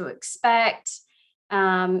of what to expect.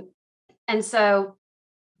 And so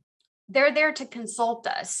they're there to consult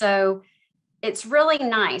us. So it's really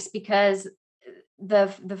nice because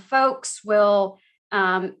the folks will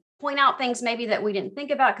point out things maybe that we didn't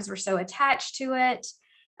think about because we're so attached to it.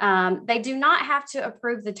 They do not have to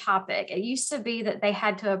approve the topic. It used to be that they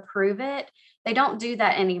had to approve it. They don't do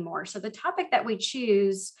that anymore. So the topic that we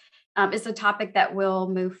choose is the topic that will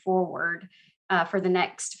move forward for the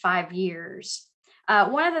next 5 years.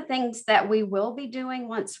 One of the things that we will be doing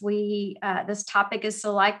once this topic is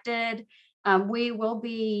selected, we will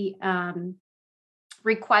be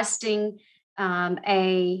requesting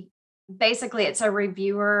basically it's a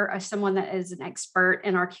reviewer, someone that is an expert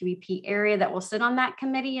in our QEP area that will sit on that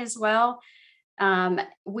committee as well.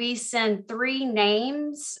 We send 3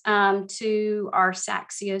 names to our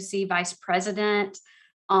SACS COC vice president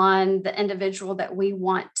on the individual that we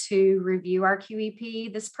want to review our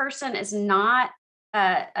QEP. This person is not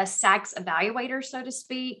a SACS evaluator, so to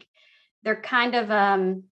speak. They're kind of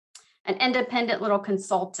an independent little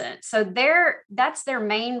consultant. So that's their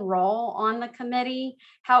main role on the committee.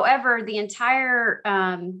 However, the entire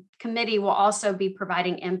committee will also be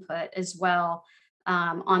providing input as well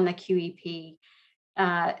on the QEP.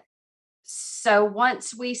 So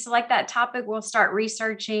once we select that topic, we'll start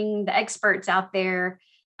researching the experts out there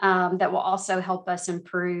that will also help us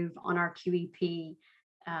improve on our QEP.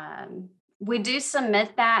 We do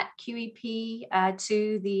submit that QEP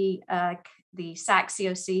to the SACS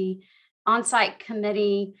COC on-site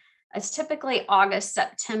committee. It's typically August,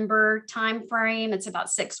 September timeframe. It's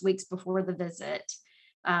about 6 weeks before the visit.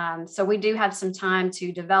 So we do have some time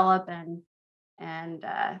to develop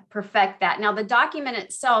perfect that. Now, the document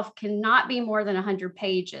itself cannot be more than 100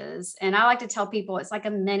 pages. And I like to tell people it's like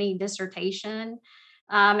a mini dissertation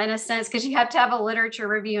in a sense, because you have to have a literature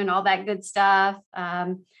review and all that good stuff.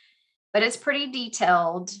 But it's pretty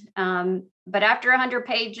detailed. But after 100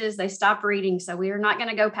 pages, they stop reading. So we are not going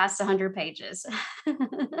to go past 100 pages.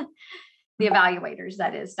 The evaluators,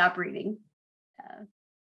 that is, stop reading.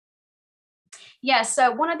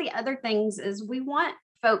 So one of the other things is we want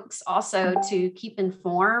folks also to keep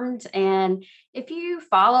informed. And if you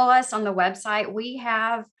follow us on the website, we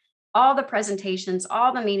have all the presentations,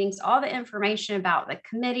 all the meetings, all the information about the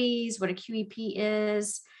committees, what a QEP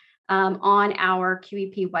is on our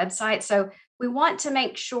QEP website. So we want to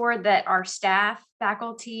make sure that our staff,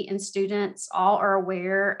 faculty, and students all are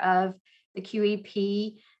aware of the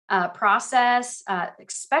QEP process,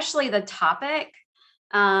 especially the topic.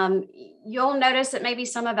 You'll notice that maybe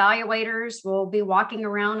some evaluators will be walking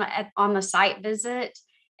around on the site visit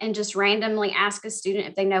and just randomly ask a student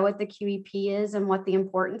if they know what the QEP is and what the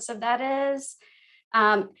importance of that is.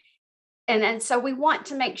 And so we want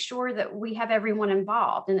to make sure that we have everyone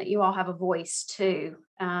involved and that you all have a voice too.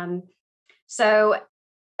 So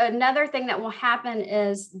another thing that will happen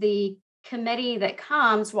is the committee that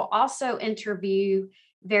comes will also interview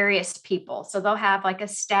various people. So they'll have like a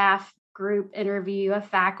staff group interview, a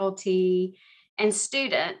faculty, and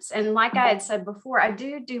students. And like I had said before, I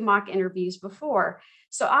do mock interviews before.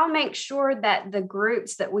 So I'll make sure that the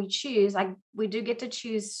groups that we choose, we do get to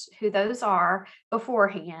choose who those are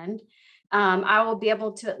beforehand. I will be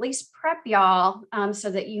able to at least prep y'all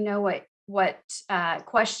so that you know what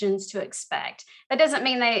questions to expect. That doesn't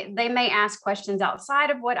mean they may ask questions outside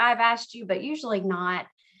of what I've asked you, but usually not.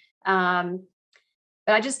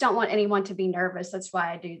 But I just don't want anyone to be nervous. That's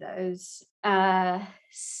why I do those.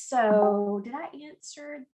 So did I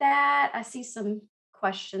answer that? I see some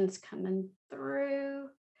questions coming through.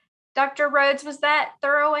 Dr. Rhodes, was that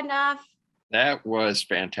thorough enough? That was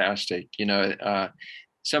fantastic.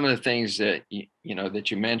 Some of the things that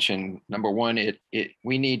that you mentioned. Number one,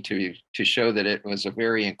 we need to show that it was a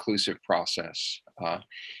very inclusive process.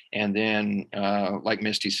 And then, like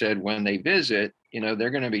Misty said, when they visit, they're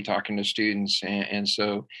going to be talking to students, and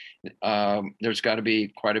so there's got to be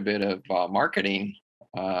quite a bit of marketing,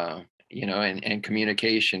 and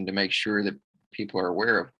communication to make sure that people are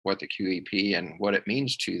aware of what the QEP and what it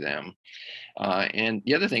means to them. And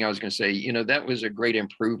the other thing I was going to say, that was a great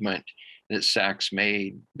improvement that SACS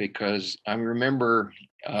made, because I remember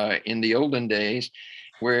in the olden days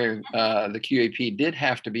where the QEP did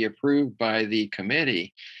have to be approved by the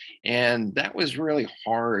committee. And that was really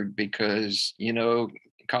hard because,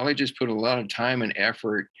 colleges put a lot of time and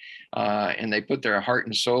effort and they put their heart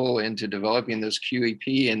and soul into developing this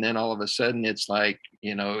QEP. And then all of a sudden it's like,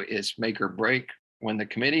 it's make or break when the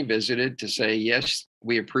committee visited to say, yes,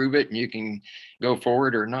 we approve it and you can go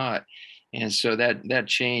forward or not. And so that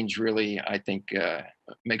change really, I think,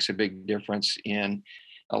 makes a big difference in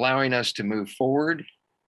allowing us to move forward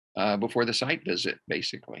before the site visit,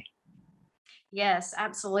 basically. Yes,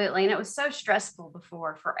 absolutely. And it was so stressful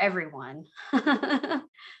before for everyone. I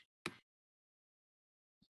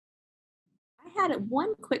had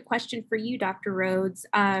one quick question for you, Dr. Rhodes.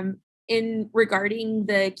 In regarding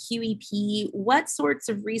the QEP, what sorts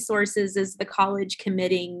of resources is the college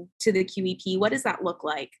committing to the QEP? What does that look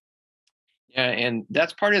like? Yeah, and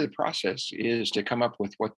that's part of the process, is to come up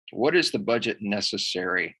with what is the budget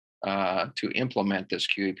necessary to implement this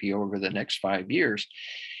QEP over the next 5 years.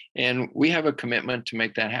 And we have a commitment to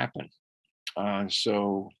make that happen. That's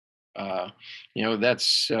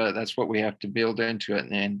what we have to build into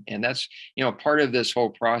it. And that's, part of this whole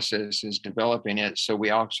process is developing it. So we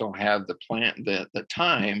also have the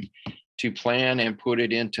time to plan and put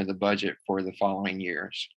it into the budget for the following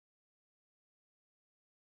years.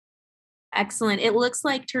 Excellent. It looks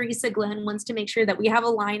like Teresa Glenn wants to make sure that we have a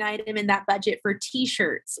line item in that budget for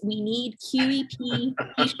t-shirts. We need QEP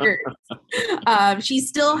t-shirts. She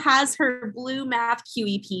still has her blue math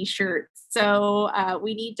QEP shirt. So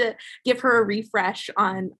we need to give her a refresh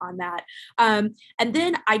on that. And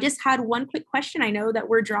then I just had one quick question. I know that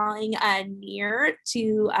we're drawing near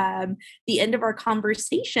to the end of our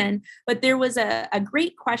conversation, but there was a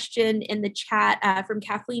great question in the chat from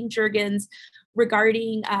Kathleen Jurgens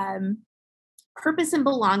regarding purpose and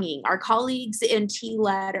belonging. Our colleagues in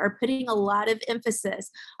TLED are putting a lot of emphasis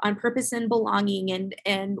on purpose and belonging,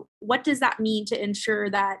 and what does that mean to ensure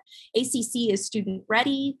that ACC is student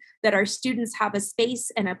ready, that our students have a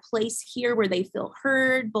space and a place here where they feel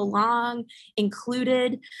heard, belong,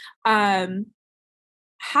 included.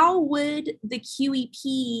 how would the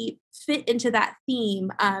QEP fit into that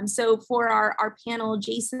theme? So for our panel,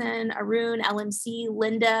 Jason, Arun, LMC,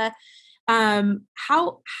 Linda,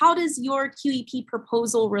 how does your QEP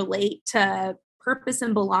proposal relate to purpose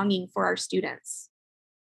and belonging for our students?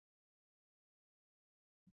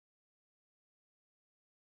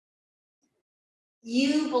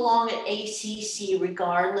 You belong at ACC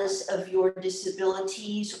regardless of your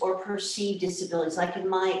disabilities or perceived disabilities. Like in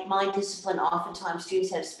my discipline, oftentimes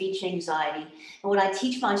students have speech anxiety. And what I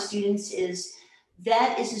teach my students is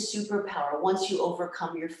that is a superpower once you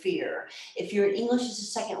overcome your fear. If you're an English as a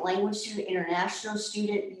second language student, international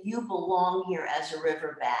student, you belong here as a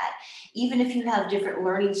river bat. Even if you have different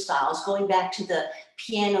learning styles, going back to the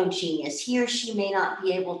piano genius, he or she may not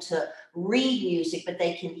be able to read music, but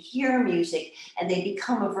they can hear music and they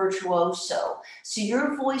become a virtuoso. So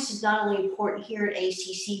your voice is not only important here at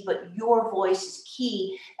ACC, but your voice is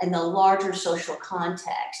key in the larger social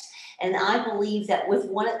context. And I believe that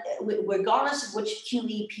regardless of which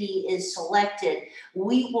QEP is selected,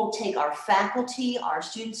 we will take our faculty, our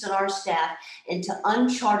students, and our staff into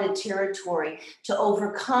uncharted territory to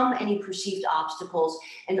overcome any perceived obstacles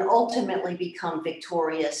and ultimately become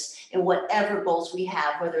victorious in whatever goals we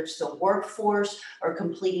have, whether it's the workforce or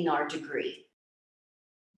completing our degree.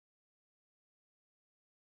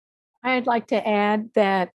 I'd like to add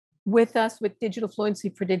that with us, with Digital Fluency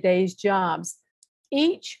for Today's Jobs,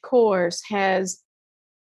 each course has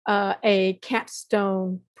a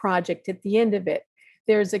capstone project at the end of it.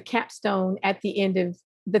 There's a capstone at the end of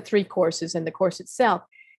the 3 courses and the course itself.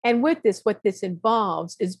 And with this, what this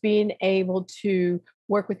involves is being able to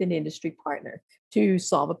work with an industry partner to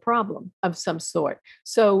solve a problem of some sort.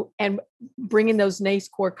 So, and bringing those NACE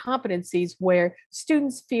core competencies where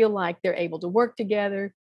students feel like they're able to work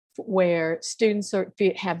together, where students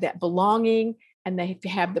have that belonging, and they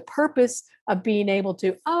have the purpose of being able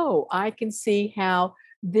to, oh, I can see how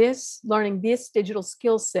learning this digital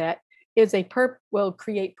skill set is will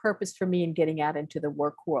create purpose for me in getting out into the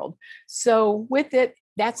work world. So with it,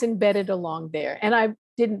 that's embedded along there. And I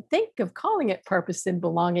didn't think of calling it purpose and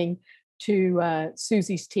belonging to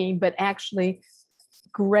Susie's team, but actually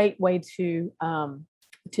great way to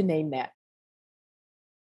name that.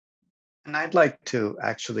 And I'd like to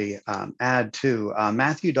actually add to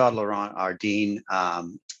Matthew Dodd-Laurent, our dean,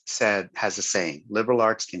 has a saying: liberal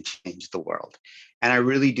arts can change the world. And I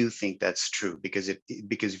really do think that's true, because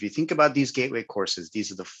if you think about these gateway courses,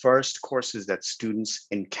 these are the first courses that students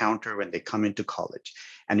encounter when they come into college.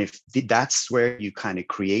 And if that's where you kind of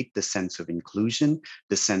create the sense of inclusion,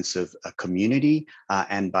 the sense of a community,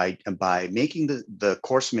 and by making the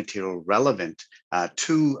course material relevant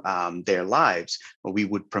to their lives, we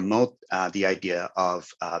would promote the idea of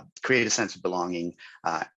create a sense of belonging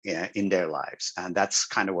in their lives. And that's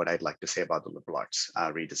kind of what I'd like to say about the liberal arts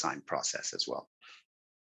redesign process as well.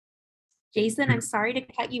 Jason, I'm sorry to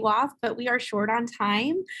cut you off, but we are short on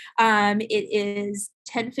time. It is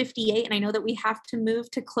 10:58, and I know that we have to move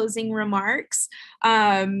to closing remarks.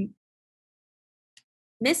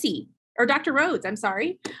 Missy, or Dr. Rhodes, I'm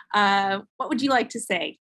sorry. What would you like to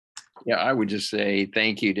say? Yeah, I would just say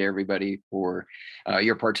thank you to everybody for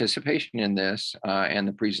your participation in this and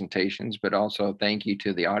the presentations, but also thank you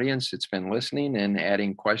to the audience that's been listening and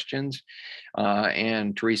adding questions.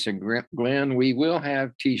 And Teresa Glenn, we will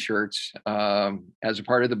have t-shirts as a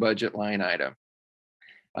part of the budget line item.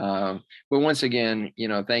 But once again,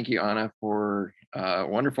 thank you, Anna, for a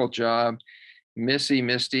wonderful job.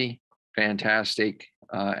 Misty, fantastic.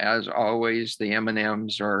 As always, the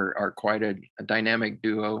M&Ms are quite a dynamic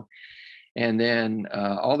duo. And then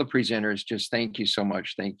all the presenters, just thank you so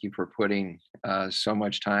much. Thank you for putting so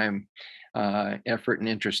much time, effort, and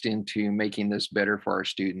interest into making this better for our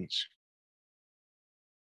students.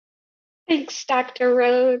 Thanks, Dr.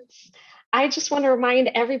 Rhodes. I just want to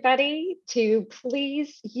remind everybody to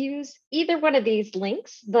please use either one of these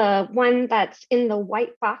links. The one that's in the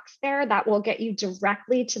white box there, that will get you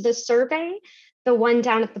directly to the survey. The one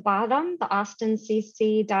down at the bottom, the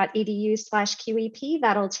austincc.edu/QEP,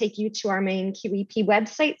 that'll take you to our main QEP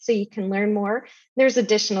website so you can learn more. There's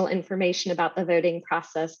additional information about the voting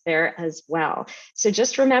process there as well. So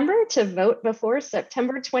just remember to vote before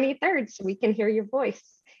September 23rd so we can hear your voice.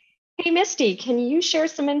 Hey, Misty, can you share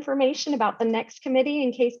some information about the next committee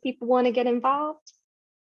in case people want to get involved?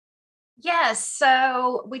 Yes,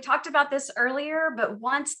 so we talked about this earlier, but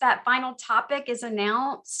once that final topic is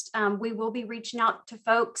announced, we will be reaching out to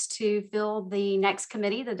folks to fill the next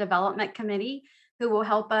committee, the development committee, who will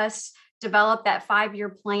help us develop that 5-year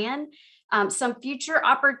plan. Some future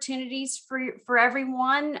opportunities for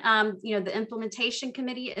everyone. The implementation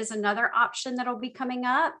committee is another option that'll be coming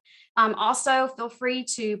up. Also, feel free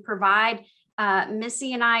to provide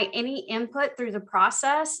Missy and I any input through the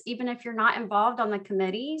process, even if you're not involved on the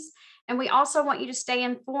committees. And we also want you to stay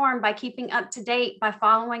informed by keeping up to date by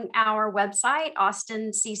following our website,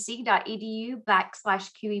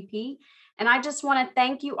 austincc.edu/QEP. And I just want to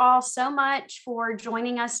thank you all so much for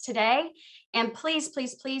joining us today. And please,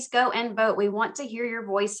 please, please go and vote. We want to hear your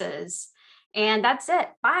voices. And that's it.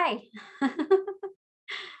 Bye.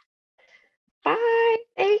 Bye.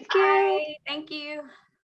 Thank you. Bye. Thank you.